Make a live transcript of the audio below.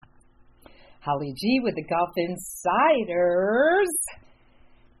Holly G with the Golf Insiders.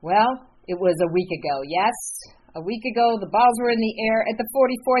 Well, it was a week ago, yes. A week ago, the balls were in the air at the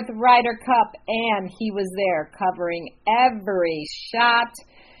 44th Ryder Cup, and he was there covering every shot,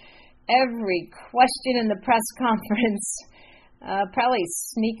 every question in the press conference, probably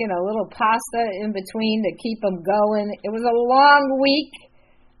sneaking a little pasta in between to keep them going. It was a long week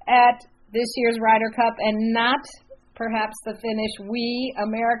at this year's Ryder Cup, and not perhaps the finish we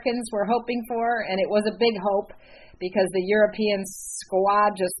Americans were hoping for, and it was a big hope because the European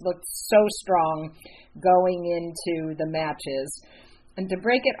squad just looked so strong going into the matches. And to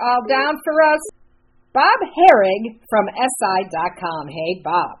break it all down for us, Bob Harig from SI.com. Hey,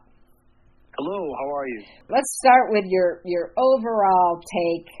 Bob. Hello, how are you? Let's start with your overall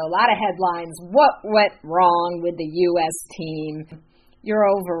take. A lot of headlines. What went wrong with the U.S. team? Your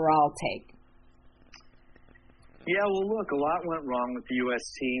overall take. Yeah, well, look, a lot went wrong with the U.S.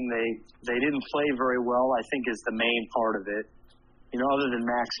 team. They didn't play very well, I think, is the main part of it. You know, other than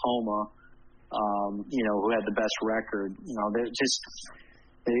Max Homa, who had the best record,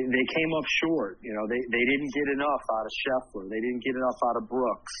 they came up short. You know, they didn't get enough out of Scheffler. They didn't get enough out of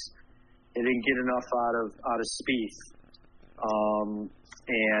Brooks. They didn't get enough out of Spieth.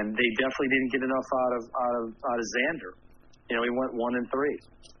 And they definitely didn't get enough out of Xander. You know, he went 1 and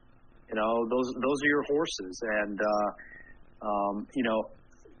 3. You know, those are your horses. And,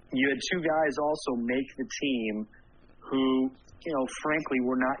 you had two guys also make the team who, frankly,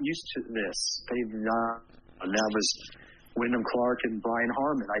 were not used to this. They've not. And that was Wyndham Clark and Brian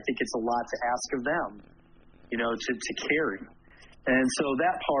Harman. I think it's a lot to ask of them, to carry. And so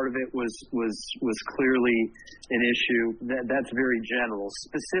that part of it was clearly an issue. That's very general.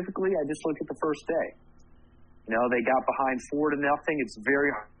 Specifically, I just look at the first day. They got behind 4-0. It's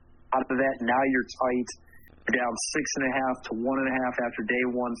very hard. Out of that, now you're tight. You're down 6.5 to 1.5 after day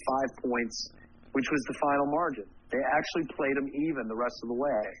one, 5 points, which was the final margin. They actually played them even the rest of the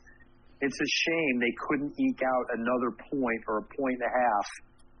way. It's a shame they couldn't eke out another point or a point and a half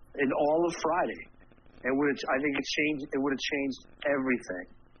in all of Friday. I think it would have changed everything.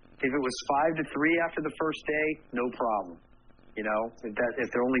 If it was 5-3 after the first day, no problem. If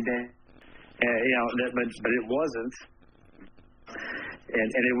they're only day, but it wasn't. And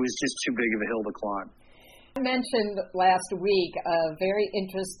it was just too big of a hill to climb. I mentioned last week a very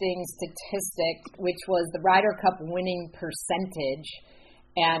interesting statistic, which was the Ryder Cup winning percentage.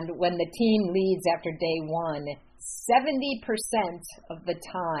 And when the team leads after day one, 70% of the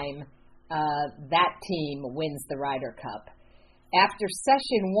time that team wins the Ryder Cup. After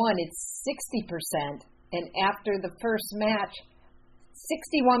session one, it's 60%. And after the first match,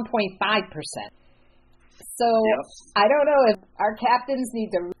 61.5%. So yep. I don't know if our captains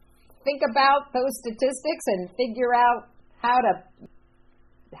need to think about those statistics and figure out how to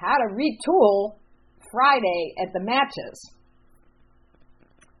retool Friday at the matches.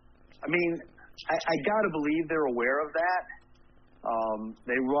 I mean, I got to believe they're aware of that.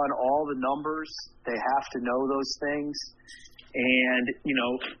 They run all the numbers. They have to know those things. And,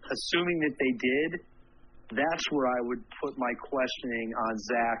 assuming that they did, that's where I would put my questioning on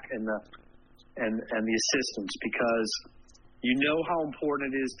Zach and the assistants, because you know how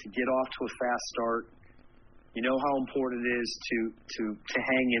important it is to get off to a fast start. You know how important it is to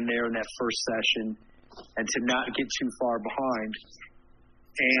hang in there in that first session and to not get too far behind.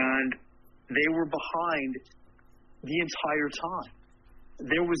 And they were behind the entire time.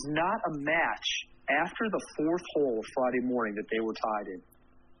 There was not a match after the fourth hole of Friday morning that they were tied in.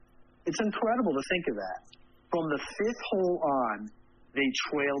 It's incredible to think of that. From the fifth hole on, they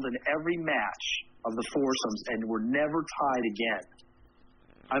trailed in every match of the foursomes and were never tied again.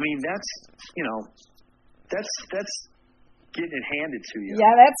 I mean, that's getting it handed to you.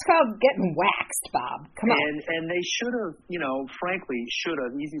 Yeah, that's called getting waxed, Bob. Come on. And they should have,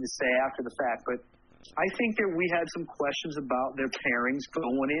 easy to say after the fact, but I think that we had some questions about their pairings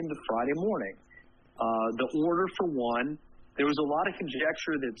going into Friday morning. The order for one, there was a lot of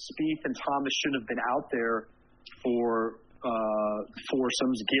conjecture that Spieth and Thomas shouldn't have been out there for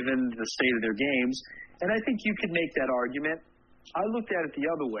foursomes given the state of their games. And I think you could make that argument. I looked at it the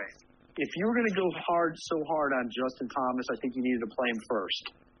other way. If you were going to go so hard on Justin Thomas, I think you needed to play him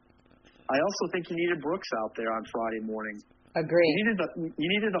first. I also think you needed Brooks out there on Friday morning. Agreed. You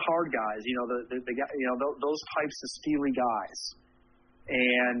needed the hard guys, the guy, those types of steely guys.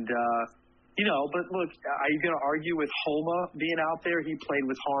 And but look, are you going to argue with Homa being out there? He played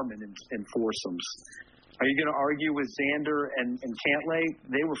with Harman in foursomes. Are you going to argue with Xander and Cantlay?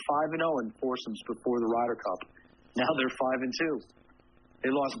 They were 5-0 in foursomes before the Ryder Cup. Now they're 5-2. They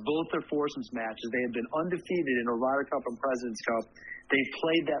lost both their foursomes matches. They had been undefeated in a Ryder Cup and President's Cup. They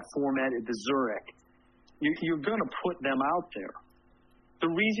played that format at the Zurich. You're going to put them out there. The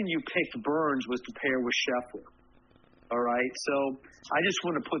reason you picked Burns was to pair with Scheffler. All right? So I just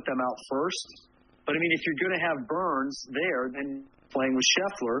want to put them out first. But, I mean, if you're going to have Burns there, then playing with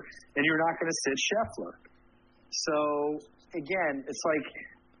Scheffler, and you're not going to sit Scheffler. So, again, it's like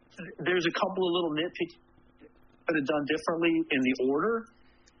there's a couple of little nitpicks could have done differently in the order,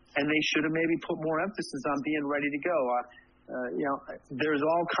 and they should have maybe put more emphasis on being ready to go. There's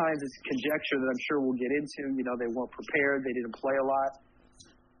all kinds of conjecture that I'm sure we'll get into. They weren't prepared. They didn't play a lot.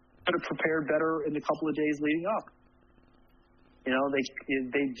 Could have prepared better in the couple of days leading up.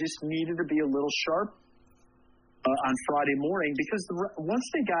 They just needed to be a little sharp on Friday morning because once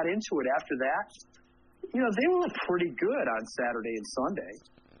they got into it after that, they were pretty good on Saturday and Sunday.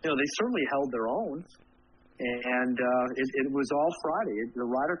 They certainly held their own, and it was all Friday. The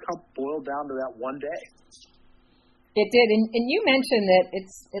Ryder Cup boiled down to that one day. It did, and you mentioned that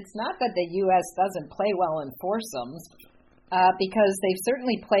it's not that the U.S. doesn't play well in foursomes, because they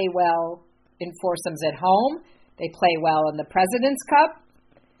certainly play well in foursomes at home. They play well in the President's Cup.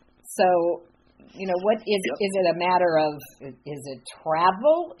 So, what is it a matter of? Is it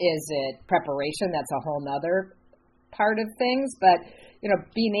travel? Is it preparation? That's a whole nother part of things. But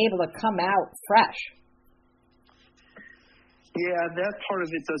being able to come out fresh. Yeah, that part of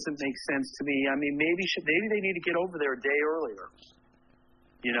it doesn't make sense to me. I mean, maybe they need to get over there a day earlier.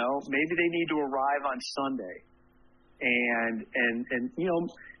 Maybe they need to arrive on Sunday, and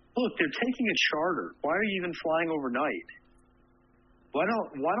look, they're taking a charter. Why are you even flying overnight? Why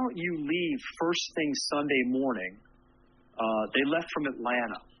don't you leave first thing Sunday morning? They left from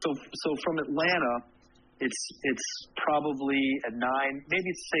Atlanta, so from Atlanta, it's probably a 9,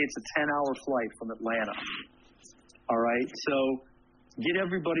 maybe say it's a 10-hour flight from Atlanta. All right, so get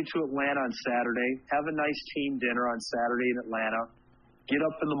everybody to Atlanta on Saturday. Have a nice team dinner on Saturday in Atlanta. Get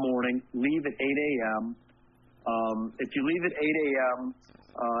up in the morning. Leave at 8 a.m. If you leave at 8 a.m.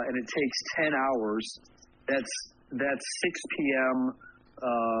 And it takes 10 hours, that's 6 p.m.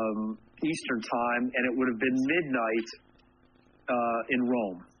 Eastern time, and it would have been midnight in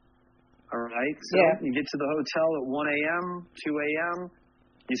Rome. All right, so you get to the hotel at 1 a.m., 2 a.m.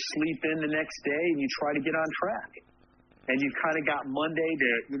 You sleep in the next day, and you try to get on track. And you kind of got Monday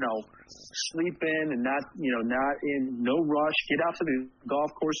to, sleep in and not in no rush. Get out to the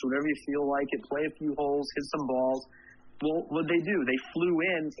golf course whenever you feel like it. Play a few holes, hit some balls. Well, what did they do? They flew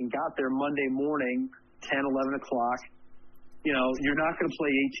in and got there Monday morning, 10, 11 o'clock. You're not going to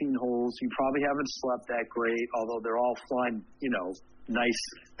play 18 holes. You probably haven't slept that great, although they're all flying, nice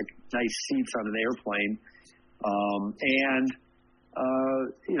seats on an airplane.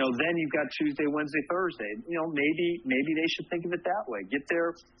 Then you've got Tuesday, Wednesday, Thursday. Maybe they should think of it that way. Get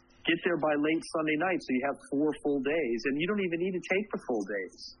there by late Sunday night, so you have 4 full days, and you don't even need to take the full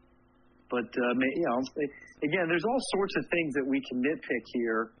days. But again, there's all sorts of things that we can nitpick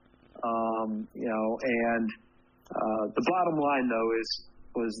here. The bottom line though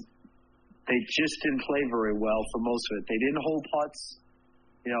was they just didn't play very well for most of it. They didn't hold putts.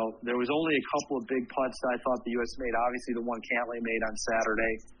 There was only a couple of big putts that I thought the U.S. made. Obviously, the one Cantlay made on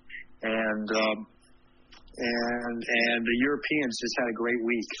Saturday, and the Europeans just had a great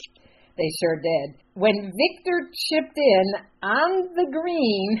week. They sure did. When Victor chipped in on the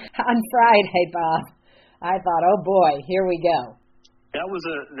green on Friday, Bob, I thought, oh boy, here we go. That was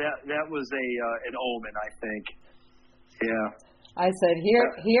an omen, I think. Yeah. I said,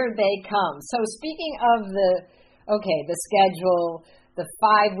 here they come. So speaking of the schedule, the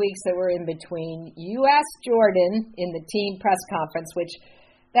 5 weeks that were in between, you asked Jordan in the team press conference, which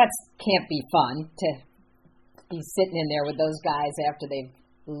can't be fun to be sitting in there with those guys after they've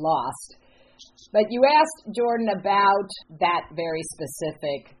lost. But you asked Jordan about that very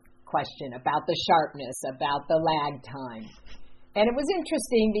specific question, about the sharpness, about the lag time. And it was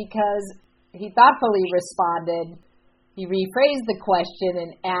interesting because he thoughtfully responded. He rephrased the question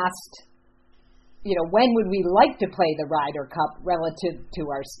and asked, when would we like to play the Ryder Cup relative to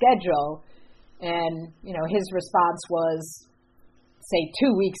our schedule? And, his response was, say,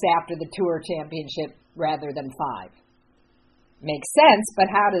 2 weeks after the Tour Championship rather than 5. Makes sense, but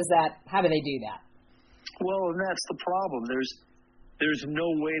how do they do that? Well, and that's the problem. There's no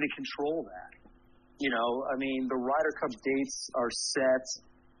way to control that. The Ryder Cup dates are set,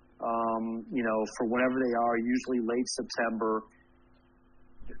 for whenever they are, usually late September.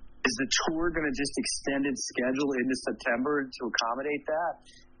 Is the Tour going to just extend its schedule into September to accommodate that?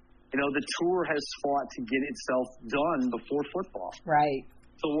 The Tour has fought to get itself done before football. Right.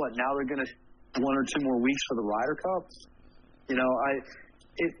 So what, now they're going to 1 or 2 more weeks for the Ryder Cup?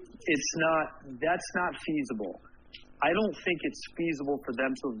 That's not feasible. I don't think it's feasible for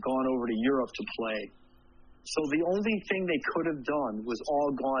them to have gone over to Europe to play. So the only thing they could have done was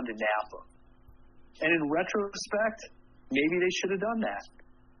all gone to Napa. And in retrospect, maybe they should have done that.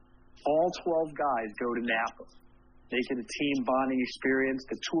 All 12 guys go to Napa. Make it a team bonding experience.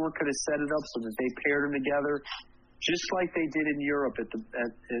 The tour could have set it up so that they paired them together, just like they did in Europe at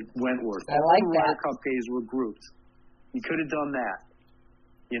Wentworth. I like all the that. Ryder Cup days were grouped. You could have done that,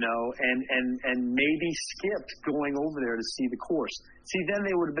 and maybe skipped going over there to see the course. See, then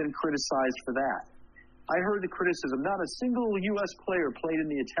they would have been criticized for that. I heard the criticism, not a single U.S. player played in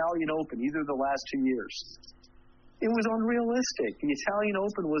the Italian Open either of the last 2 years. It was unrealistic. The Italian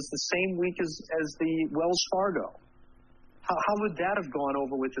Open was the same week as the Wells Fargo. How would that have gone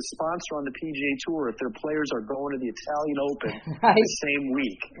over with the sponsor on the PGA Tour if their players are going to the Italian Open Right. the same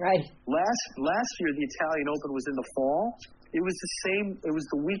week? Right. Last year, the Italian Open was in the fall. It was the same. It was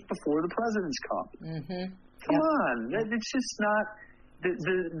the week before the President's Cup. Mm-hmm. Come on, it's just not.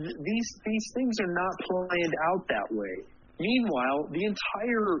 These things are not planned out that way. Meanwhile, the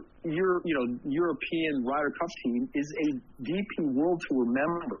entire European Ryder Cup team is a DP World Tour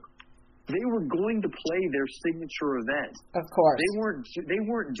member. They were going to play their signature event. Of course. They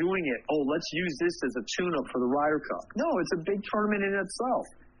weren't doing it. Oh, let's use this as a tune-up for the Ryder Cup. No, it's a big tournament in itself.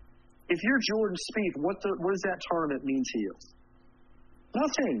 If you're Jordan Spieth, what does that tournament mean to you?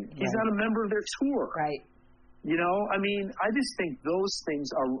 Nothing. Right. He's not a member of their tour. Right. I just think those things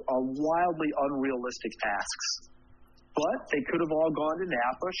are wildly unrealistic asks. But they could have all gone to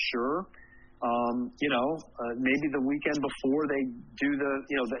Napa, sure. Maybe the weekend before they do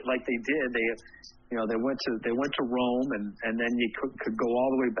like they did, they went to Rome and then you could go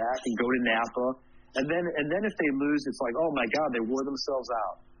all the way back and go to Napa. And then if they lose, it's like, oh my God, they wore themselves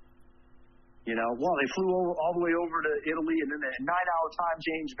out. They flew all the way over to Italy and then a 9-hour time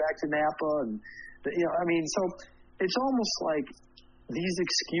change back to Napa. And, so it's almost like these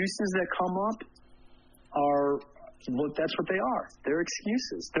excuses that come up that's what they are. They're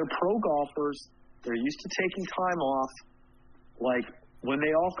excuses. They're pro golfers. They're used to taking time off. Like when they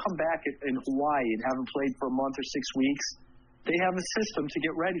all come back in Hawaii and haven't played for a month or 6 weeks, they have a system to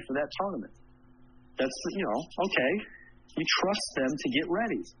get ready for that tournament. That's, okay. You trust them to get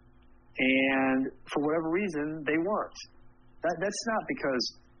ready. And for whatever reason, they weren't. That's not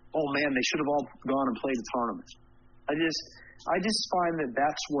because, oh man, they should have all gone and played a tournament. I just find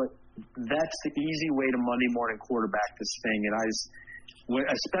that's the easy way to Monday morning quarterback this thing. And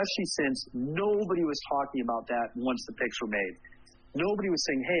especially since nobody was talking about that once the picks were made. Nobody was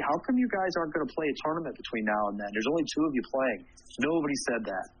saying, hey, how come you guys aren't going to play a tournament between now and then? There's only 2 of you playing. Nobody said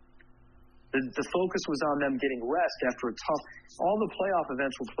that. The focus was on them getting rest after all the playoff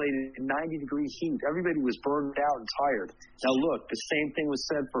events were played in 90-degree heat. Everybody was burned out and tired. Now look, the same thing was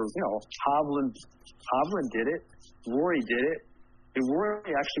said for, Hovland. Hovland did it. Rory did it. And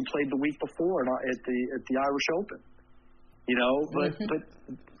Rory actually played the week before at the Irish Open. But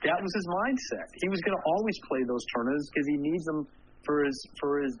that was his mindset. He was going to always play those tournaments because he needs them for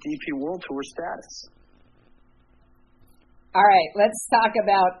his DP World Tour status. All right, let's talk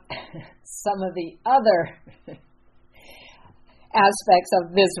about some of the other aspects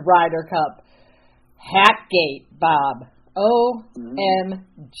of this Ryder Cup. Hatgate, Bob.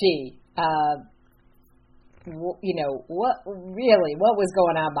 OMG. What was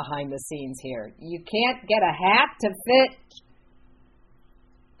going on behind the scenes here? You can't get a hat to fit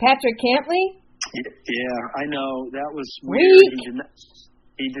Patrick Cantley? Yeah, I know. That was weird.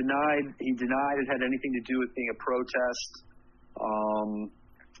 He denied it had anything to do with being a protest.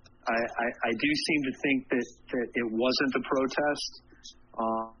 I do seem to think that it wasn't a protest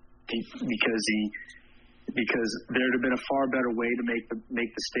because there'd have been a far better way to make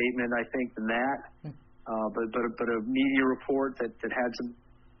the statement, I think, than that. But a media report that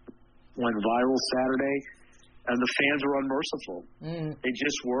went viral Saturday, and the fans were unmerciful. They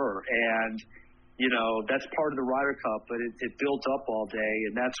just were, and that's part of the Ryder Cup. But it built up all day,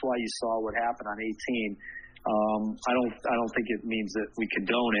 and that's why you saw what happened on 18. I don't think it means that we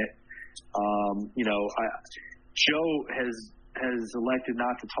condone it. Joe has elected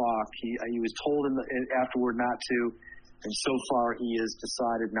not to talk. He was told afterward not to, and so far he has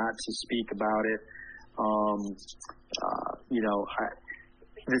decided not to speak about it.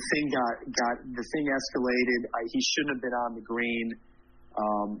 The thing escalated. He shouldn't have been on the green.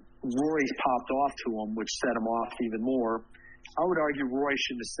 Rory popped off to him, which set him off even more. I would argue Rory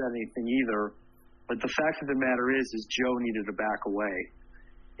shouldn't have said anything either. But the fact of the matter is Joe needed to back away,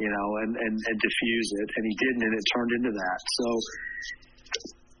 and diffuse it, and he didn't, and it turned into that. So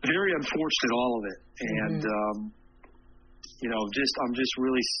very unfortunate, all of it. And I'm just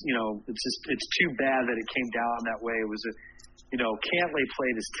really, it's too bad that it came down that way. It was Cantlay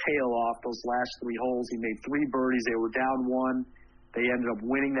played his tail off those last 3 holes. He made 3 birdies. They were down 1. They ended up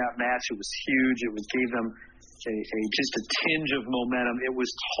winning that match. It was huge. It gave them just a tinge of momentum. It was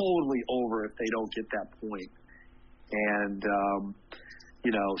totally over if they don't get that point. And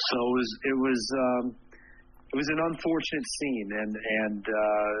so it was an unfortunate scene, and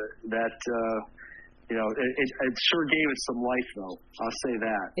that. It sure gave it some life, though. I'll say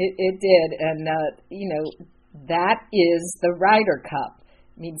that. It did, and that is the Ryder Cup.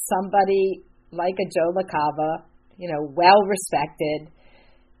 I mean, somebody like a Joe LaCava, well respected,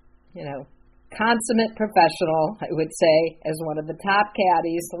 consummate professional, I would say, as one of the top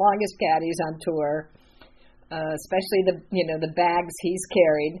caddies, the longest caddies on tour, especially the bags he's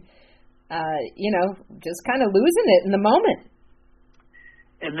carried. Just kind of losing it in the moment.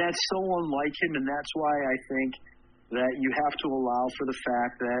 And that's so unlike him, and that's why I think that you have to allow for the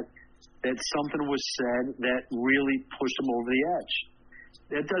fact that something was said that really pushed him over the edge.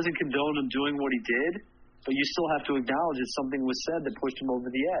 That doesn't condone him doing what he did, but you still have to acknowledge that something was said that pushed him over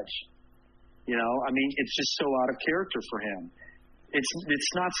the edge. It's just so out of character for him.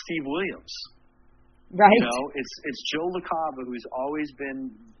 It's not Steve Williams. Right. It's Joe LaCava, who's always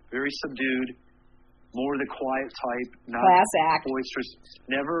been very subdued, more the quiet type, not class act, boisterous.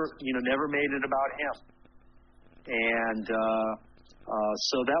 Never made it about him. And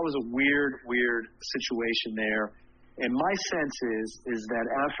so that was a weird situation there. And my sense is that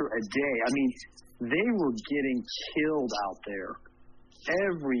after a day, they were getting killed out there.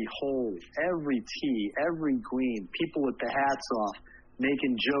 Every hole, every tee, every green, people with the hats off,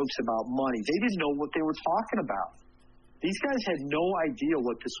 making jokes about money. They didn't know what they were talking about. These guys had no idea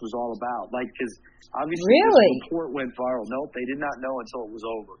what this was all about. Because obviously this report went viral. Nope, they did not know until it was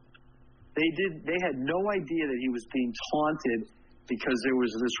over. They had no idea that he was being taunted because there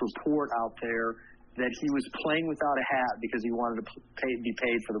was this report out there that he was playing without a hat because he wanted to be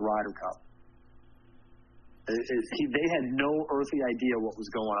paid for the Ryder Cup. They had no earthly idea what was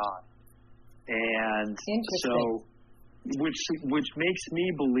going on. And so, which makes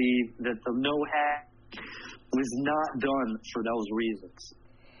me believe that the no hat was not done for those reasons.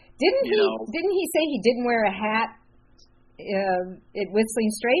 Didn't he say he didn't wear a hat at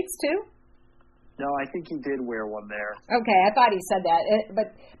Whistling Straits too? No, I think he did wear one there. Okay, I thought he said that,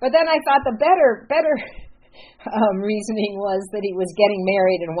 but then I thought the better reasoning was that he was getting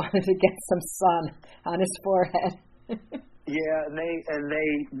married and wanted to get some sun on his forehead. Yeah, and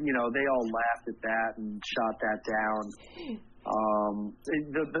they all laughed at that and shot that down.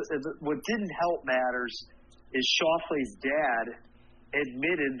 What didn't help matters is Schauffele's dad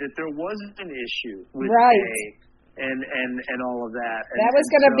admitted that there wasn't an issue with pay and all of that. That was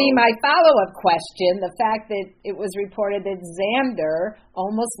going to be my follow-up question, the fact that it was reported that Xander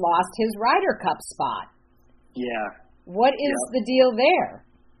almost lost his Ryder Cup spot. Yeah. What is the deal there?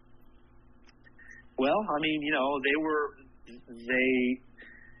 Well,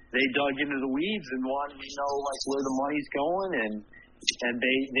 they dug into the weeds and wanted to know where the money's going, and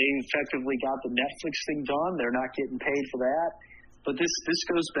they effectively got the Netflix thing done. They're not getting paid for that. But this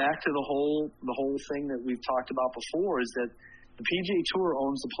goes back to the whole thing that we've talked about before, is that the PGA Tour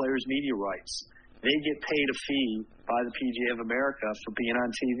owns the players' media rights. They get paid a fee by the PGA of America for being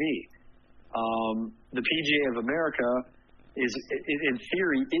on TV. The PGA of America is, in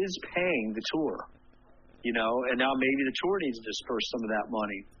theory, is paying the tour. And now maybe the tour needs to disperse some of that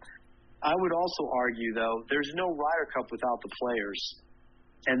money. I would also argue, though, there's no Ryder Cup without the players,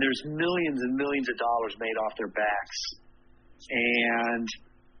 and there's millions and millions of dollars made off their backs. And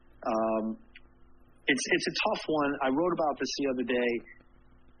it's a tough one. I wrote about this the other day.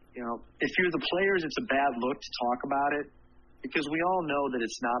 If you're the players, it's a bad look to talk about it, because we all know that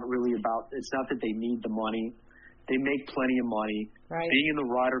it's not that they need the money. They make plenty of money. Right. Being in the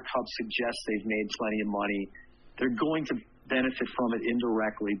Ryder Cup suggests they've made plenty of money. They're going to benefit from it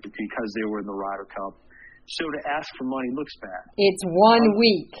indirectly because they were in the Ryder Cup. So to ask for money looks bad. It's 1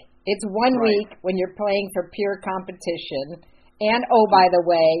 week. It's 1 week when you're playing for pure competition. And, oh, by the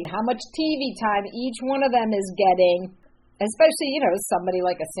way, how much TV time each one of them is getting, especially, somebody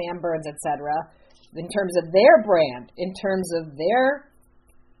like a Sam Burns, et cetera, in terms of their brand, in terms of their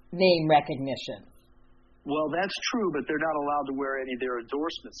name recognition. Well, that's true, but they're not allowed to wear any of their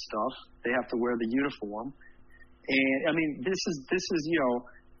endorsement stuff. They have to wear the uniform. And, this is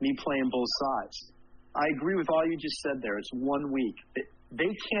me playing both sides. I agree with all you just said there. It's 1 week.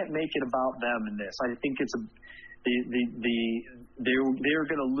 They can't make it about them in this. I think it's they're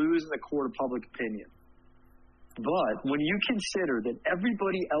going to lose in the court of public opinion. But when you consider that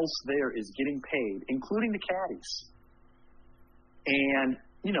everybody else there is getting paid, including the caddies, And,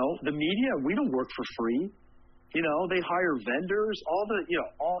 the media, we don't work for free. They hire vendors, all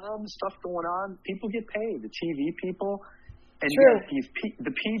the stuff going on. People get paid, the TV people. And True. yet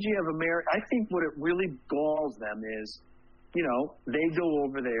the PGA of America, I think what it really galls them is, they go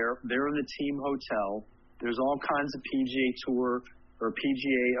over there, they're in the team hotel. There's all kinds of PGA Tour or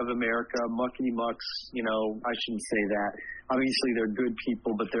PGA of America, muckety-mucks, I shouldn't say that. Obviously, they're good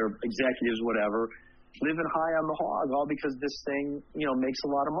people, but they're executives, whatever, living high on the hog, all because this thing, makes a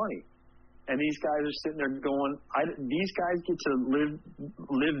lot of money. And these guys are sitting there going, these guys get to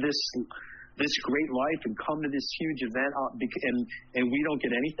live this great life and come to this huge event, and we don't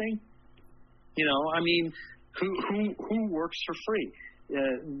get anything? Who works for free?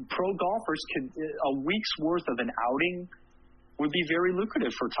 Pro golfers could, a week's worth of an outing would be very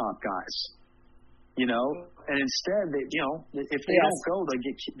lucrative for top guys, and instead if they don't go, they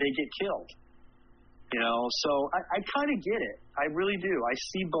get killed, so I kind of get it. I really do. I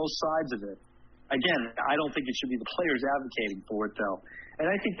see both sides of it. Again, I don't think it should be the players advocating for it though. And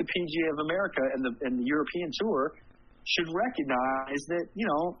I think the PGA of America and the European Tour should recognize that,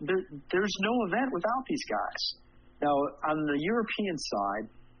 there's no event without these guys. Now, on the European side,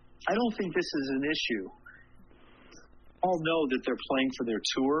 I don't think this is an issue. All know that they're playing for their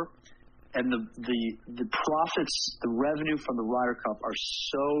tour, and the profits, the revenue from the Ryder Cup are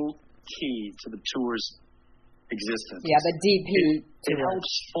so key to the tour's existence. Yeah, the DP It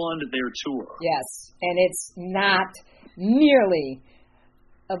helps fund their tour. Yes, and it's not nearly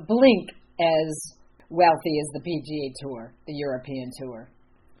a blink as wealthy as the PGA Tour, the European Tour.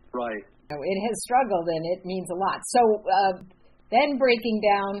 Right. It has struggled, and it means a lot. So then breaking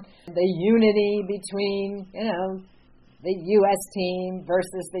down the unity between, the U.S. team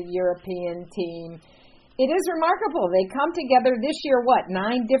versus the European team, it is remarkable. They come together this year,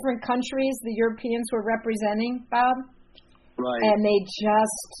 9 different countries the Europeans were representing, Bob? Right. And they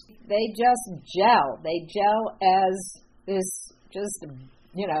just gel. They gel as this just,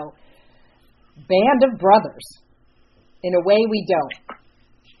 band of brothers in a way we don't.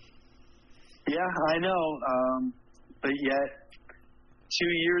 Yeah, I know. But yet, 2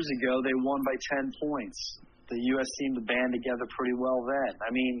 years ago, they won by 10 points. The U.S. seemed to band together pretty well then.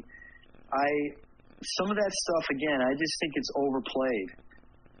 Some of that stuff, again, I just think it's overplayed.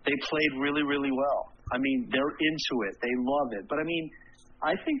 They played really, really well. They're into it. They love it. But,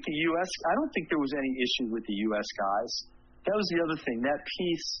 I think the U.S., I don't think there was any issue with the U.S. guys. That was the other thing. That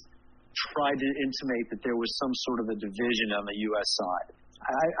piece tried to intimate that there was some sort of a division on the U.S. side.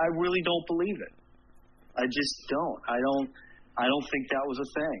 I really don't believe it. I just don't. I don't think that was a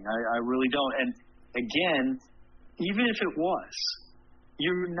thing. I really don't. And again, even if it was,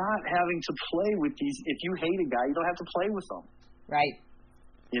 you're not having to play with these. If you hate a guy, you don't have to play with them. Right.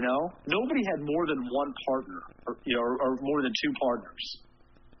 Nobody had more than one partner, or more than 2 partners.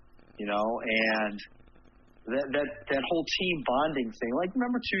 And that whole team bonding thing. Like,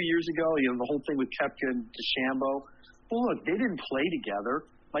 remember 2 years ago, the whole thing with Koepka and DeChambeau? Well, look, they didn't play together.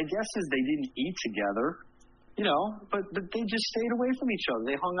 My guess is they didn't eat together, but they just stayed away from each other.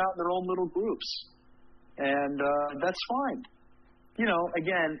 They hung out in their own little groups. And that's fine.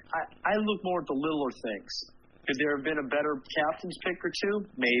 Again, I look more at the littler things. Could there have been a better captain's pick or 2?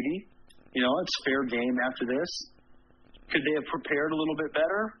 Maybe. It's fair game after this. Could they have prepared a little bit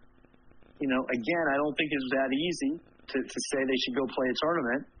better? Again, I don't think it was that easy to say they should go play a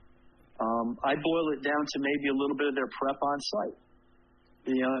tournament. I boil it down to maybe a little bit of their prep on site.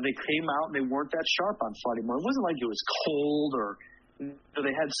 They came out and they weren't that sharp on Friday morning. It wasn't like it was cold or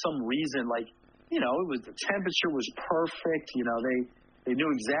they had some reason. It was the temperature was perfect. They knew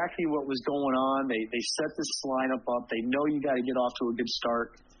exactly what was going on. They set this lineup up. They know you got to get off to a good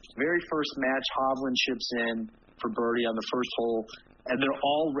start. Very first match, Hovland chips in for birdie on the first hole, and they're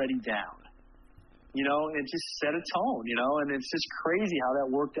already down. It just set a tone. And it's just crazy how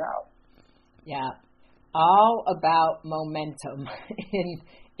that worked out. Yeah, all about momentum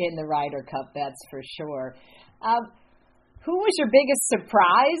in the Ryder Cup, that's for sure. Who was your biggest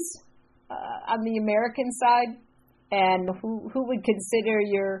surprise on the American side, and who would consider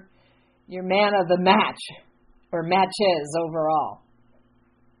your man of the match or matches overall?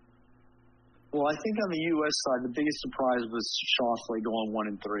 Well, I think on the U.S. side, the biggest surprise was Schauffele going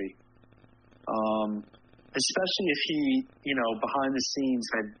 1-3. Especially if he, behind the scenes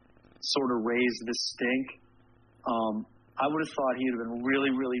had sort of raised the stink. I would have thought he would have been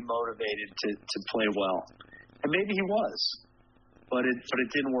really, really motivated to play well. And maybe he was, but it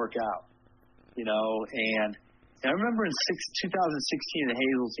didn't work out, And I remember in 2016 at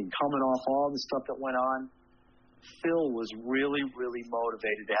Hazeltine, coming off all the stuff that went on, Phil was really, really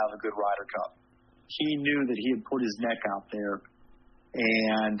motivated to have a good Ryder Cup. He knew that he had put his neck out there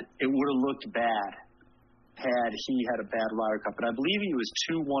and it would have looked bad had he had a bad Ryder Cup. And I believe he was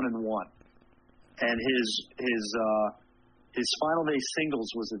 2-1-1, and his final day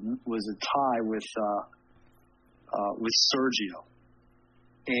singles was a tie with Sergio,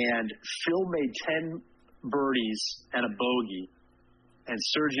 and Phil made 10 birdies and a bogey, and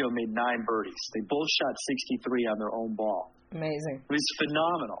Sergio made 9 birdies. They both shot 63 on their own ball. Amazing. It was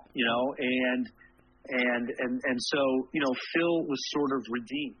phenomenal, and so, Phil was sort of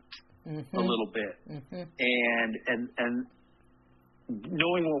redeemed a little bit. And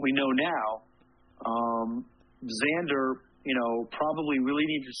knowing what we know now, Xander, probably really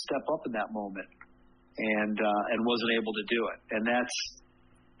needed to step up in that moment and wasn't able to do it. And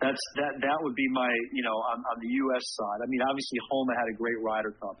that would be my, on the U.S. side. I mean, obviously Homa had a great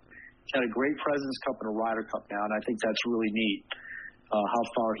Ryder Cup. He's had a great President's Cup and a Ryder Cup now, and I think that's really neat, how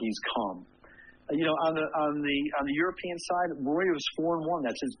far he's come. On the European side, Rory was 4-1.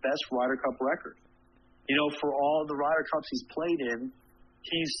 That's his best Ryder Cup record. For all the Ryder Cups he's played in,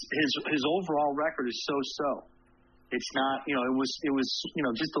 his overall record is so. It's not, it was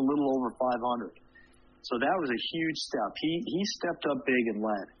just a little over 500. So that was a huge step. He stepped up big and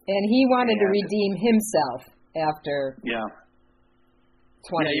led. And he wanted to redeem himself after. Yeah.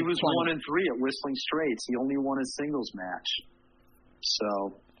 20. Yeah, he was 1-3 at Whistling Straits. He only won a singles match.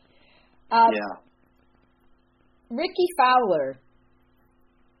 So. Yeah. Ricky Fowler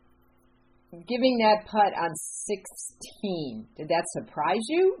giving that putt on 16. Did that surprise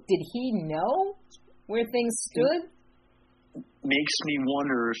you? Did he know where things stood? Makes me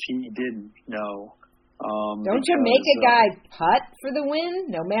wonder if he didn't know. Don't you make a guy putt for the win,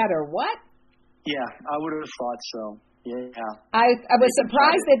 no matter what? Yeah, I would have thought so. Yeah. I was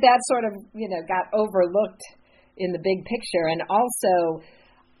surprised that sort of, got overlooked in the big picture. And also,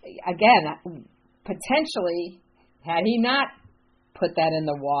 again, potentially, had he not put that in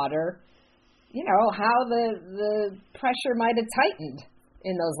the water, how the pressure might have tightened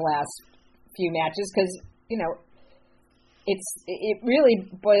in those last few matches, because, it really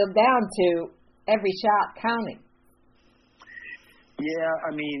boiled down to every shot counting. Yeah,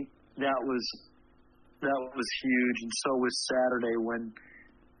 I mean, that was huge, and so was Saturday when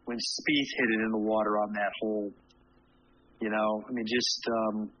Spieth hit it in the water on that hole. I mean, just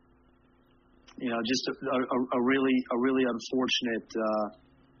a really unfortunate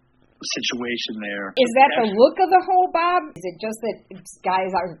situation there. Is that the look of the hole, Bob? Is it just that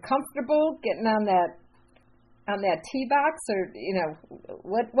guys are uncomfortable getting on that tee box, or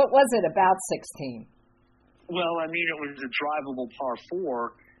what was it about 16? Well, I mean, it was a drivable par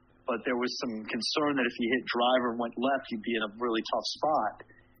 4, but there was some concern that if you hit driver and went left, you'd be in a really tough spot.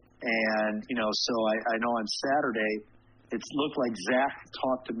 And so I know on Saturday it looked like Zach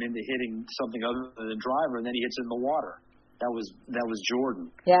talked him into hitting something other than driver, and then he hits it in the water. That was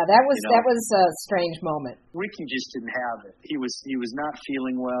Jordan. Yeah, that was a strange moment. Ricky just didn't have it. He was not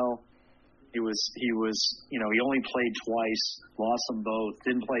feeling well. He only played twice, lost them both,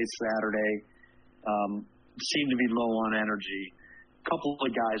 didn't play Saturday, seemed to be low on energy. A couple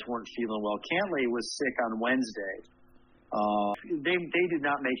of guys weren't feeling well. Cantlay was sick on Wednesday. They did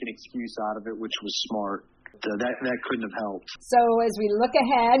not make an excuse out of it, which was smart. That couldn't have helped. So as we look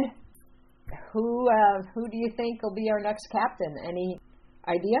ahead, who do you think will be our next captain? Any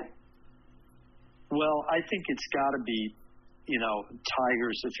idea? Well, I think it's got to be,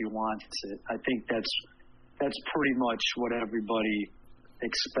 Tigers if he wants it. I think that's pretty much what everybody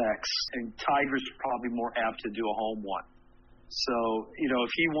expects. And Tigers are probably more apt to do a home one. So,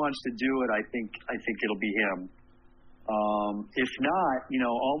 if he wants to do it, I think it'll be him. If not,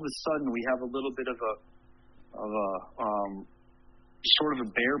 all of a sudden we have a little bit of a sort of a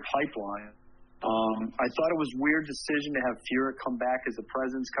bare pipeline. I thought it was a weird decision to have Furyk come back as the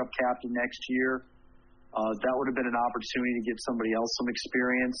President's Cup captain next year. That would have been an opportunity to give somebody else some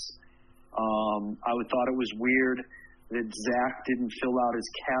experience. I thought it was weird that Zach didn't fill out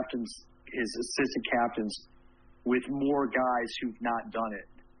his assistant captains with more guys who've not done it.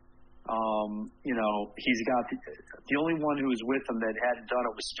 He's got the only one who was with him that hadn't done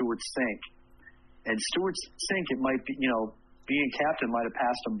it was Stuart Sink. And Stuart Sink, it might be, being captain might have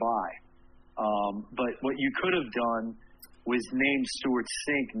passed him by. But what you could have done was named Stuart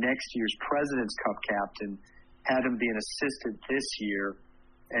Sink next year's President's Cup captain, had him be an assistant this year,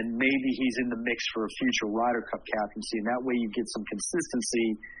 and maybe he's in the mix for a future Ryder Cup captaincy. And that way you get some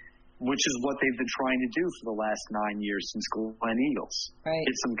consistency, which is what they've been trying to do for the last 9 years since Glen Eagles. Right.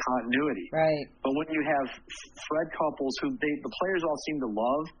 Get some continuity. Right. But when you have Fred Couples, who the players all seem to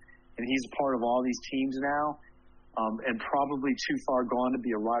love, and he's a part of all these teams now, and probably too far gone to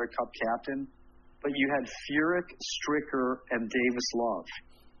be a Ryder Cup captain, but you had Furyk, Stricker, and Davis Love.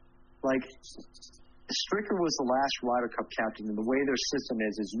 Like, Stricker was the last Ryder Cup captain, and the way their system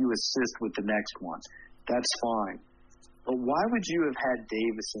is you assist with the next one. That's fine. But why would you have had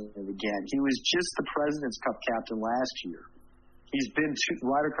Davis in it again? He was just the President's Cup captain last year. He's been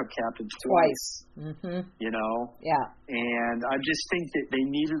Ryder Cup captain twice. Mm-hmm. You know? Yeah. And I just think that they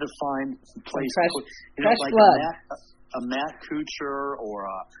needed to find a place fresh, to put, fresh like blood. a Matt Kuchar or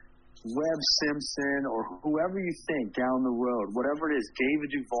a Webb Simpson or whoever you think down the road, whatever it is,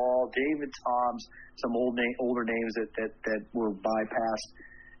 David Duval, David Toms, some older names that were bypassed.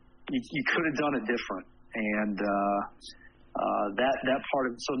 You could have done it different. And that part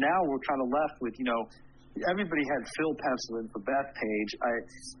of it. So now we're kind of left with, everybody had Phil pencil in for Bethpage.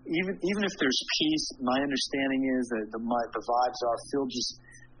 Even if there's peace, my understanding is that the vibes are Phil just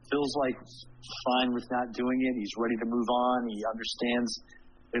feels like fine with not doing it. He's ready to move on. He understands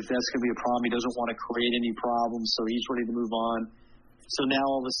if that's going to be a problem. He doesn't want to create any problems, so he's ready to move on. So now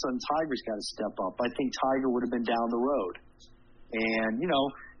all of a sudden Tiger's got to step up. I think Tiger would have been down the road. And,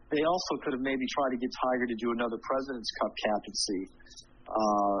 they also could have maybe tried to get Tiger to do another President's Cup captaincy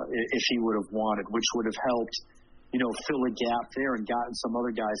if he would have wanted, which would have helped, fill a gap there and gotten some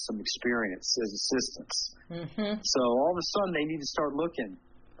other guys some experience as assistants. Mm-hmm. So all of a sudden they need to start looking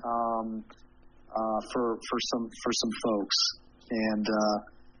for some folks, and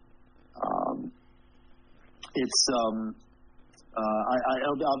I'll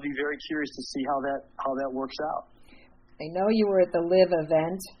be very curious to see how that works out. I know you were at the Live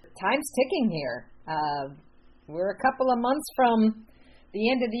event. Time's ticking here. We're a couple of months from the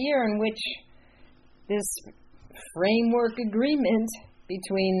end of the year in which this framework agreement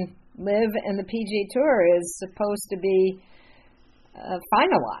between Live and the PGA Tour is supposed to be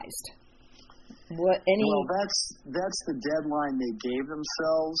finalized. Well, that's the deadline they gave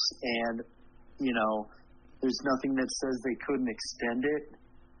themselves, and there's nothing that says they couldn't extend it.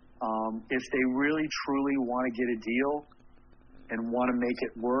 If they really truly want to get a deal and want to make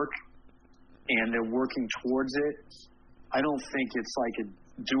it work, and they're working towards it, I don't think it's like a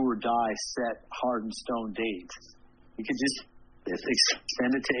do or die set hard and stone date. You could just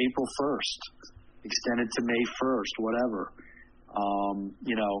extend it to April 1st, extend it to May 1st, whatever.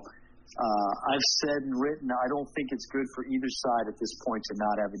 I've said and written, I don't think it's good for either side at this point to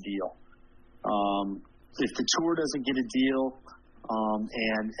not have a deal. If the tour doesn't get a deal,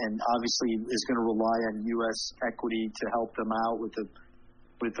 and obviously is going to rely on U.S. equity to help them out with the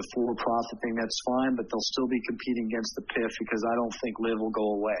for-profit thing, that's fine, but they'll still be competing against the PIF because I don't think Live will go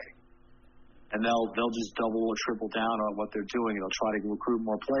away. And they'll just double or triple down on what they're doing. They'll try to recruit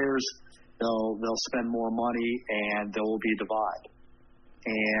more players. They'll spend more money, and there will be a divide.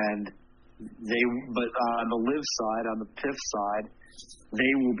 But on the Live side, on the PIF side,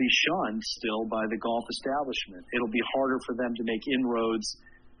 they will be shunned still by the golf establishment. It'll be harder for them to make inroads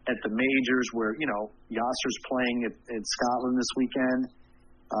at the majors where, Yasser's playing at Scotland this weekend.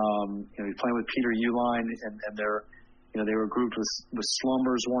 He's playing with Peter Uihlein, and they were grouped with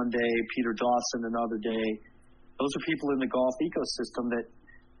Slumbers one day, Peter Dawson another day. Those are people in the golf ecosystem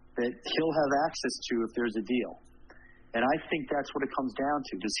that he'll have access to if there's a deal. And I think that's what it comes down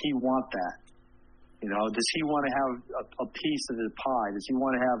to. Does he want that? Does he want to have a piece of the pie? Does he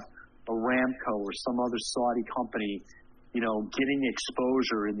want to have a Ramco or some other Saudi company, getting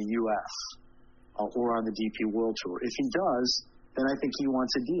exposure in the U.S. Or on the DP World Tour? If he does, then I think he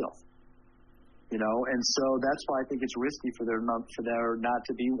wants a deal. And so that's why I think it's risky for there not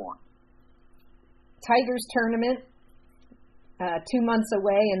to be one. Tiger's tournament, 2 months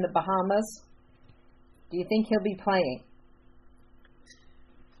away in the Bahamas. Do you think he'll be playing?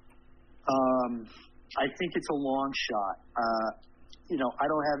 I think it's a long shot. I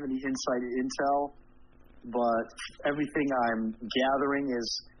don't have any inside intel, but everything I'm gathering is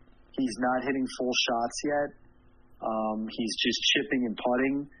he's not hitting full shots yet. He's just chipping and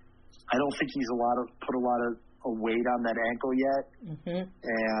putting. I don't think he's put a lot of weight on that ankle yet. Mm-hmm.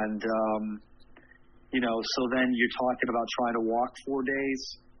 And, so then you're talking about trying to walk 4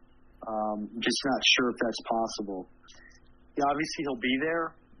 days. Just not sure if that's possible. Yeah, obviously he'll be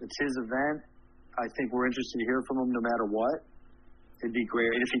there. It's his event. I think we're interested to hear from him no matter what. It'd be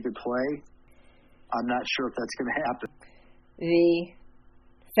great if he could play. I'm not sure if that's going to happen. The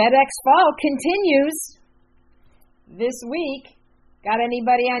FedEx Fall continues this week. Got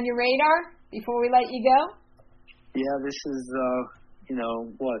anybody on your radar before we let you go? Yeah, this is,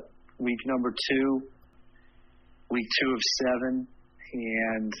 week number 2, week 2 of 7.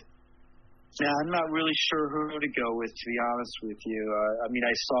 And I'm not really sure who to go with, to be honest with you.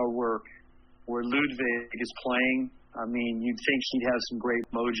 I saw where Ludwig is playing. You'd think he'd have some great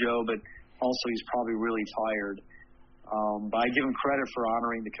mojo, but also he's probably really tired. But I give him credit for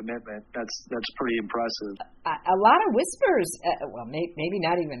honoring the commitment. That's pretty impressive. A lot of whispers, maybe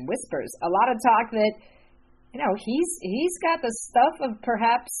not even whispers, a lot of talk that, he's got the stuff of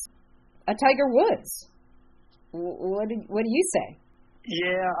perhaps a Tiger Woods. What do you say?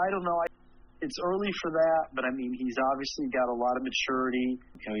 Yeah, I don't know. It's early for that, but I mean, he's obviously got a lot of maturity.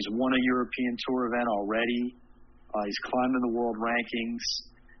 He's won a European Tour event already. He's climbing the world rankings.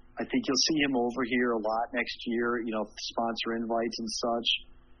 I think you'll see him over here a lot next year, sponsor invites and such.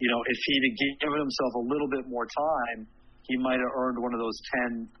 If he'd given himself a little bit more time, he might have earned one of those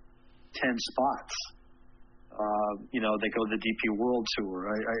 10 spots. They go to the DP World Tour.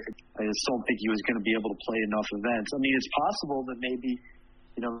 I just don't think he was going to be able to play enough events. I mean, it's possible that maybe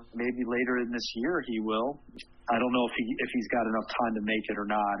later in this year he will. I don't know if he's got enough time to make it or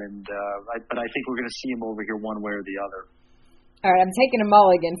not. But I think we're going to see him over here one way or the other. All right, I'm taking a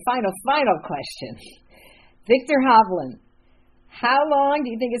mulligan. Final question. Victor Hovland, how long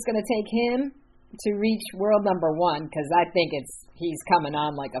do you think it's going to take him to reach world number one? Because I think he's coming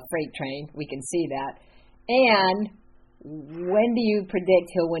on like a freight train. We can see that. And when do you predict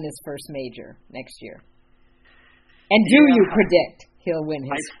he'll win his first major next year? And do you predict he'll win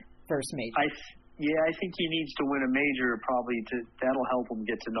his first major? I think he needs to win a major probably. That'll help him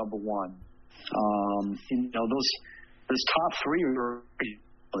get to number one. Those top three are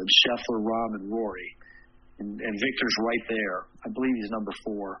Scheffler, Rahm, and Rory, and Victor's right there. I believe he's number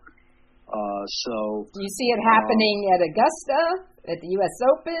 4. Do you see it happening at Augusta, at the U.S.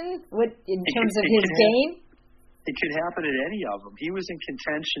 Open, in terms of his game? It could happen at any of them. He was in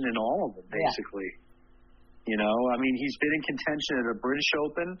contention in all of them, basically. Yeah. He's been in contention at a British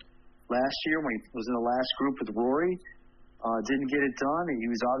Open last year when he was in the last group with Rory. Didn't get it done. He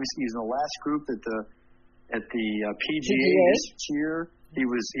was in the last group at the PGA this year.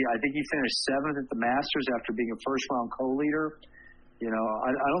 I think he finished 7th at the Masters after being a first-round co-leader.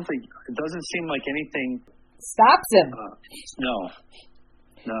 I don't think it doesn't seem like anything stops him.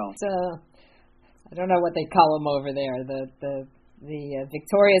 No. So I don't know what they call him over there, the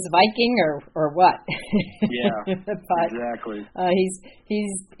victorious Viking or what. Yeah, but, exactly.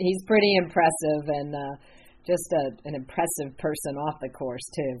 He's pretty impressive and just an impressive person off the course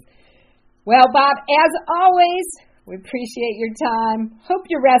too. Well, Bob, as always, we appreciate your time. Hope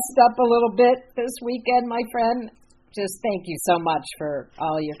you rest up a little bit this weekend, my friend. Just thank you so much for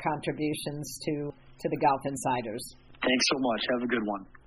all your contributions to the Golf Insiders. Thanks so much. Have a good one.